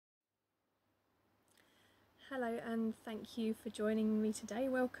Hello and thank you for joining me today.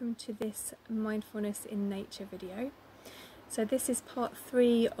 Welcome to this Mindfulness in Nature video. So this is part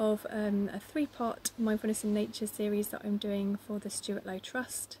 3 of a 3-part Mindfulness in Nature series that I'm doing for the Stuart Low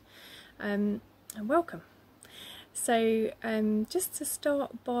Trust. And welcome. So just to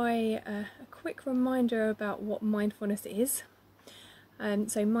start by a quick reminder about what mindfulness is.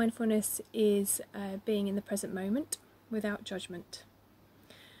 So mindfulness is being in the present moment without judgment,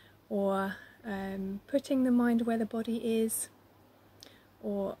 or putting the mind where the body is,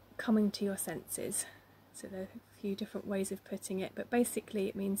 or coming to your senses. So there are a few different ways of putting it, but basically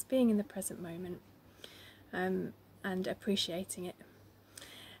it means being in the present moment and appreciating it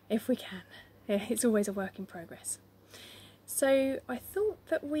if we can. It's always a work in progress. So I thought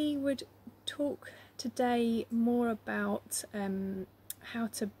that we would talk today more about how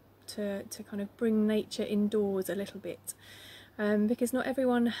to kind of bring nature indoors a little bit. Because not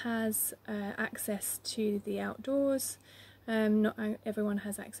everyone has access to the outdoors, not everyone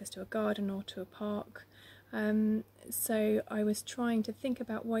has access to a garden or to a park, so I was trying to think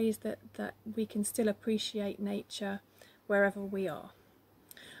about ways that we can still appreciate nature wherever we are.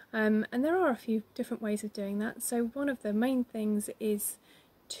 And there are a few different ways of doing that. So one of the main things is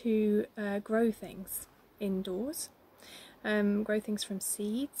to grow things indoors, grow things from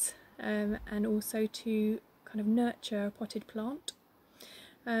seeds, and also to kind of nurture a potted plant.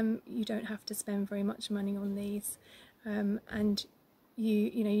 You don't have to spend very much money on these, and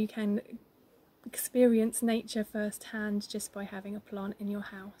you can experience nature firsthand just by having a plant in your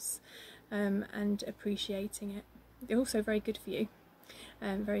house and appreciating it. They're also very good for you,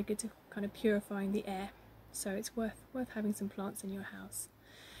 very good to kind of purifying the air. So it's worth having some plants in your house.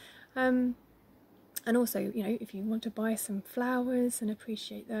 And also, if you want to buy some flowers and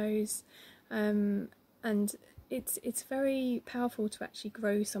appreciate those. And it's very powerful to actually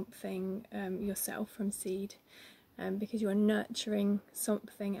grow something yourself from seed, because you are nurturing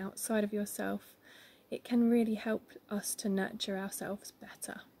something outside of yourself. It can really help us to nurture ourselves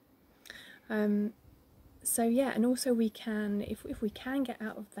better. So yeah, and also we can, if we can get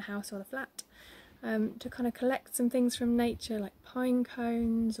out of the house or the flat, to kind of collect some things from nature, like pine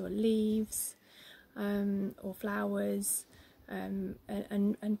cones or leaves, or flowers, and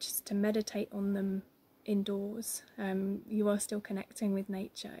just to meditate on them indoors. You are still connecting with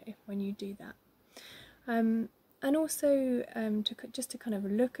nature when you do that, and also just to kind of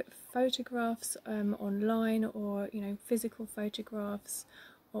look at photographs online, or physical photographs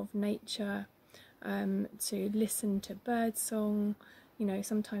of nature, to listen to birdsong.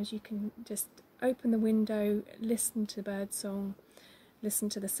 Sometimes you can just open the window, listen to birdsong, listen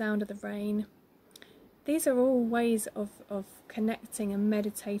to the sound of the rain. These are all ways of connecting and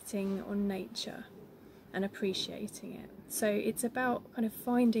meditating on nature and appreciating it. So it's about kind of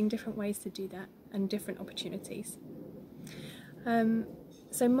finding different ways to do that and different opportunities. So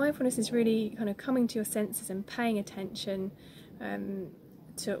mindfulness is really kind of coming to your senses and paying attention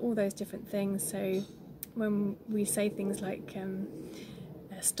to all those different things. So when we say things like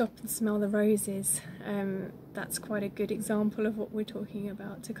stop and smell the roses, that's quite a good example of what we're talking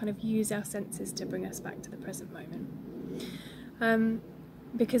about, to kind of use our senses to bring us back to the present moment.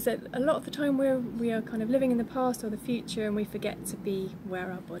 Because a lot of the time we are kind of living in the past or the future, and we forget to be where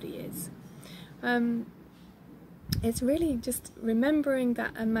our body is. It's really just remembering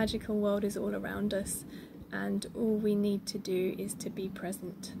that a magical world is all around us, and all we need to do is to be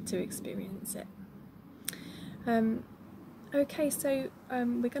present to experience it. Okay, so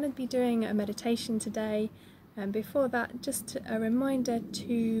we're going to be doing a meditation today, and before that, just a reminder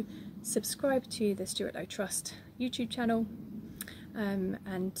to subscribe to the Stuart Low Trust YouTube channel,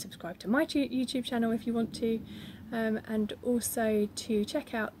 and subscribe to my YouTube channel if you want to, and also to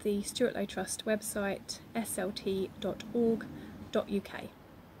check out the Stuart Low Trust website, slt.org.uk.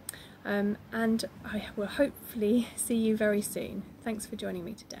 And I will hopefully see you very soon. Thanks for joining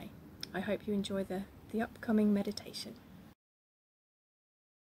me today. I hope you enjoy the upcoming meditation.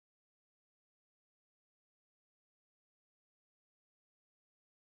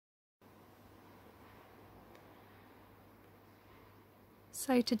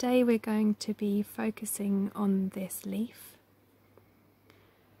 So today we're going to be focusing on this leaf.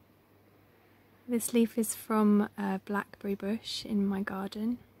 This leaf is from a blackberry bush in my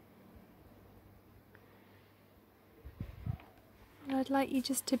garden. And I'd like you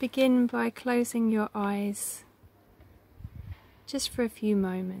just to begin by closing your eyes just for a few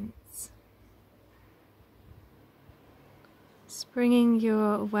moments. Just bringing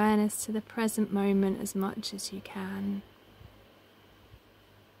your awareness to the present moment as much as you can.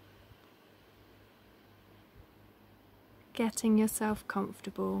 Getting yourself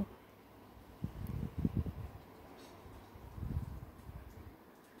comfortable.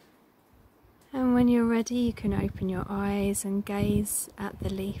 when you're ready, you can open your eyes and gaze at the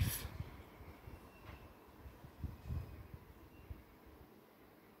leaf.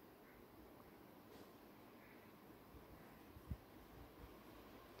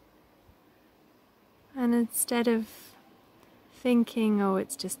 And instead of thinking, oh,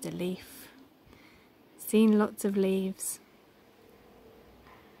 it's just a leaf, seen lots of leaves,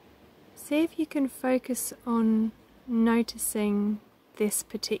 see if you can focus on noticing this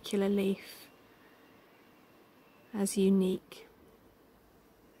particular leaf as unique.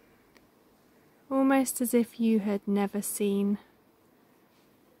 Almost as if you had never seen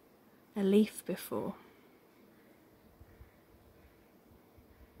a leaf before.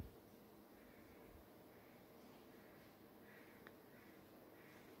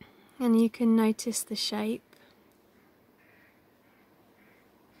 And you can notice the shape.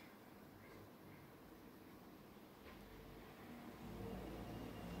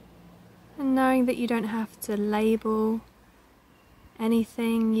 And knowing that you don't have to label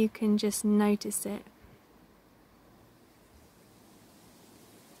anything, you can just notice it.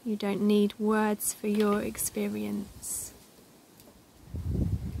 You don't need words for your experience.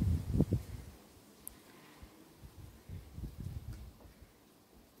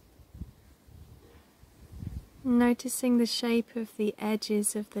 Noticing the shape of the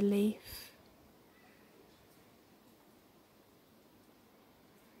edges of the leaf.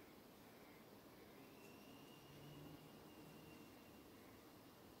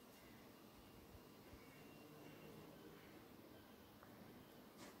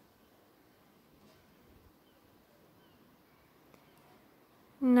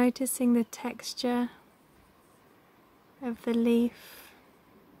 Noticing the texture of the leaf,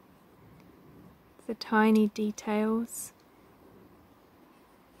 the tiny details.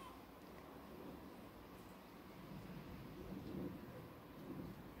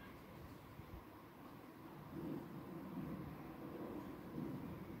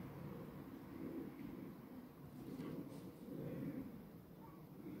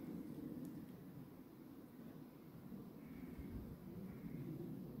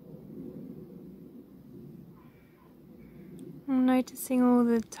 Noticing all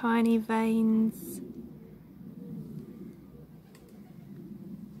the tiny veins.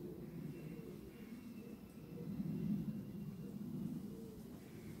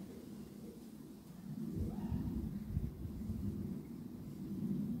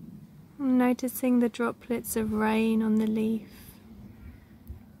 Noticing the droplets of rain on the leaf.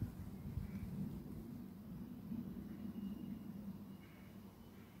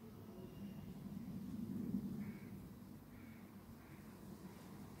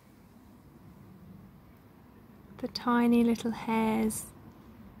 The tiny little hairs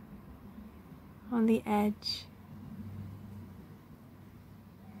on the edge.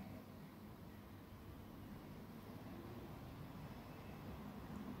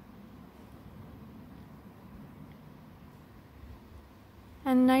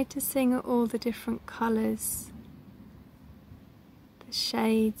 And noticing all the different colours, the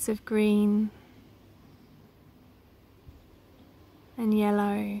shades of green and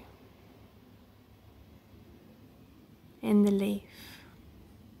yellow in the leaf.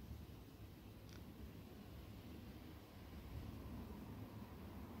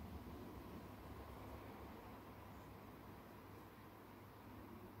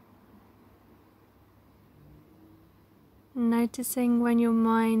 Noticing when your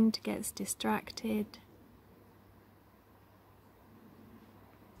mind gets distracted.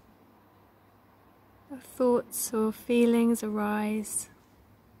 Or thoughts or feelings arise.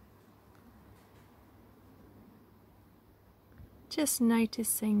 Just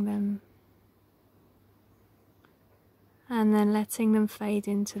noticing them. And then letting them fade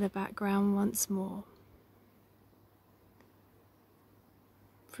into the background once more.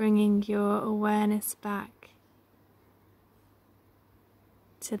 Bringing your awareness back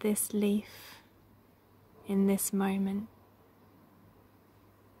to this leaf in this moment.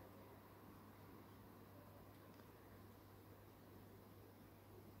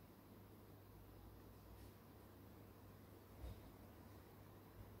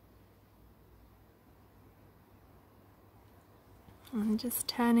 And just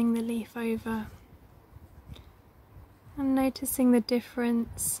turning the leaf over and noticing the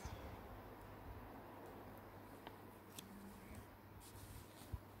difference.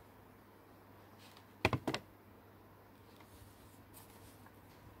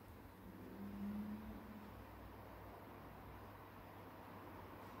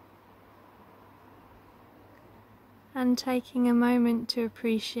 And taking a moment to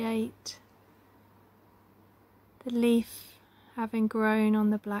appreciate the leaf having grown on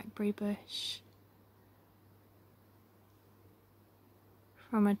the blackberry bush,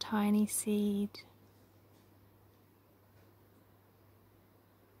 from a tiny seed.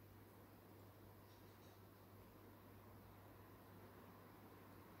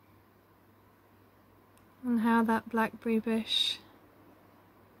 And how that blackberry bush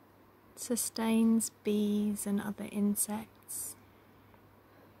sustains bees and other insects.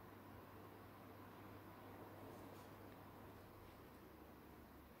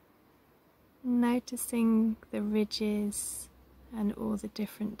 Noticing the ridges and all the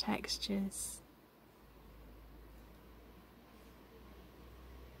different textures.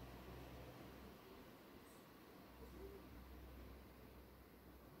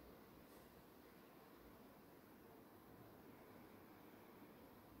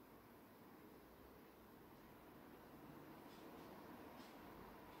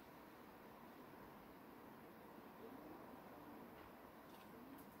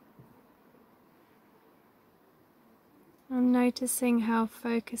 I'm noticing how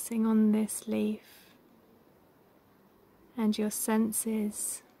focusing on this leaf and your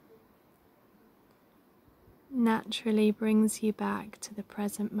senses naturally brings you back to the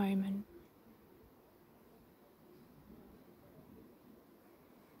present moment.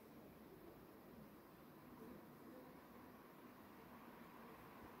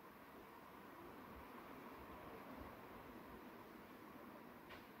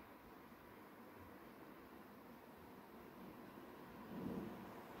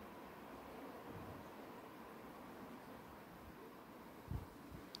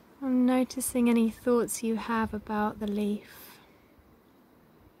 I'm noticing any thoughts you have about the leaf,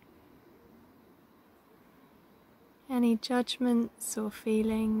 any judgments or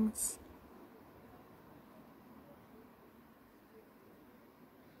feelings.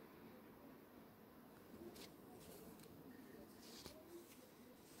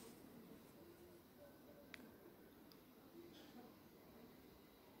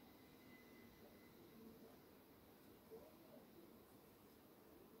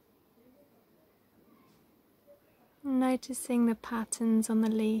 Noticing the patterns on the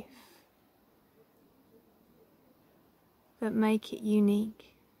leaf that make it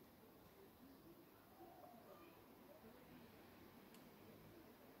unique.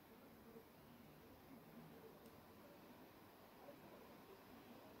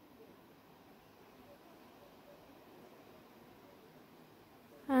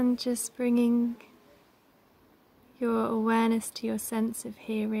 And just bringing your awareness to your sense of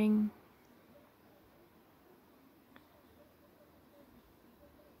hearing.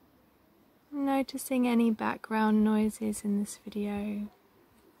 Noticing any background noises in this video.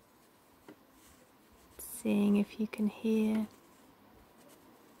 Seeing if you can hear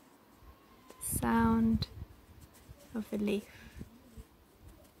the sound of the leaf.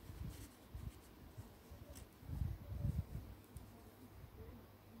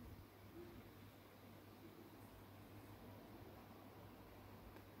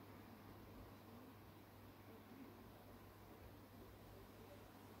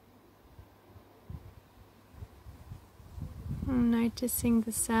 Noticing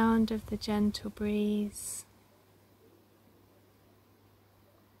the sound of the gentle breeze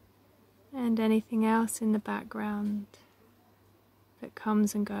and anything else in the background that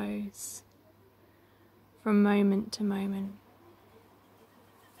comes and goes from moment to moment.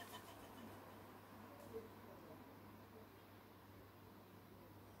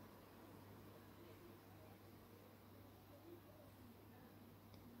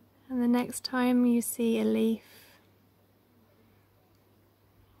 And the next time you see a leaf,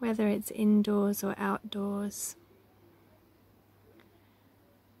 whether it's indoors or outdoors,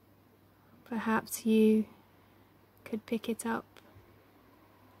 perhaps you could pick it up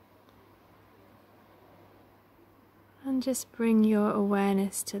and just bring your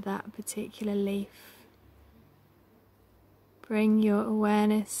awareness to that particular leaf. Bring your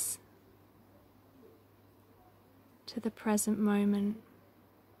awareness to the present moment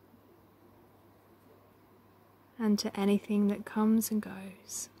and to anything that comes and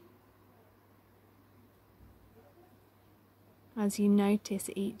goes as you notice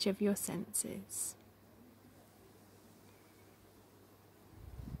each of your senses.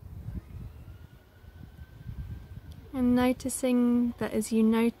 And noticing that as you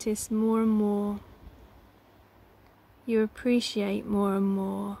notice more and more, you appreciate more and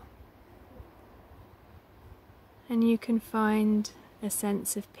more, and you can find a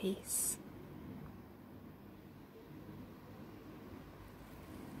sense of peace.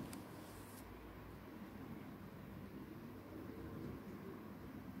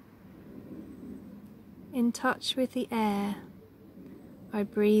 In touch with the air, I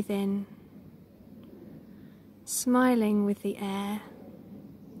breathe in, smiling with the air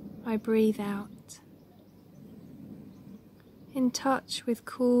I breathe out. In touch with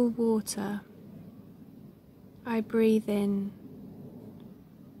cool water, I breathe in,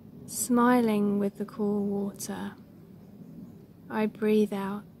 smiling with the cool water. I breathe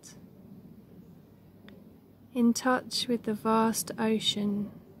out. In touch with the vast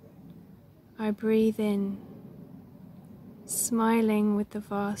ocean, I breathe in, smiling with the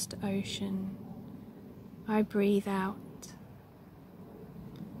vast ocean. I breathe out.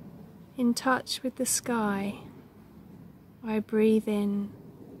 In touch with the sky, I breathe in,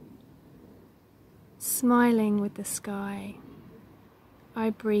 smiling with the sky.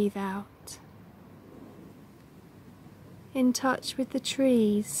 I breathe out. In touch with the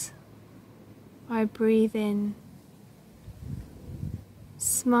trees, I breathe in,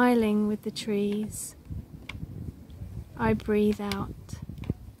 smiling with the trees. I breathe out.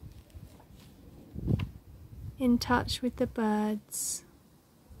 In touch with the birds,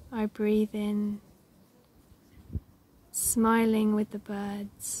 I breathe in, smiling with the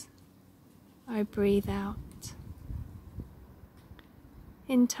birds. I breathe out.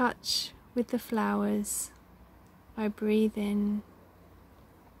 In touch with the flowers, I breathe in,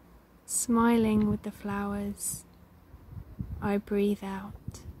 smiling with the flowers. I breathe out.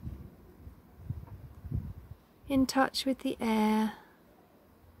 In touch with the air,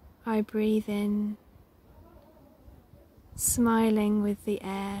 I breathe in, smiling with the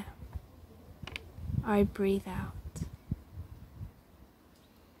air. I breathe out.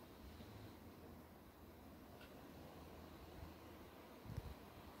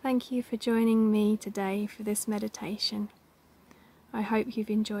 Thank you for joining me today for this meditation. I hope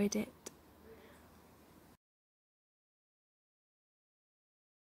you've enjoyed it.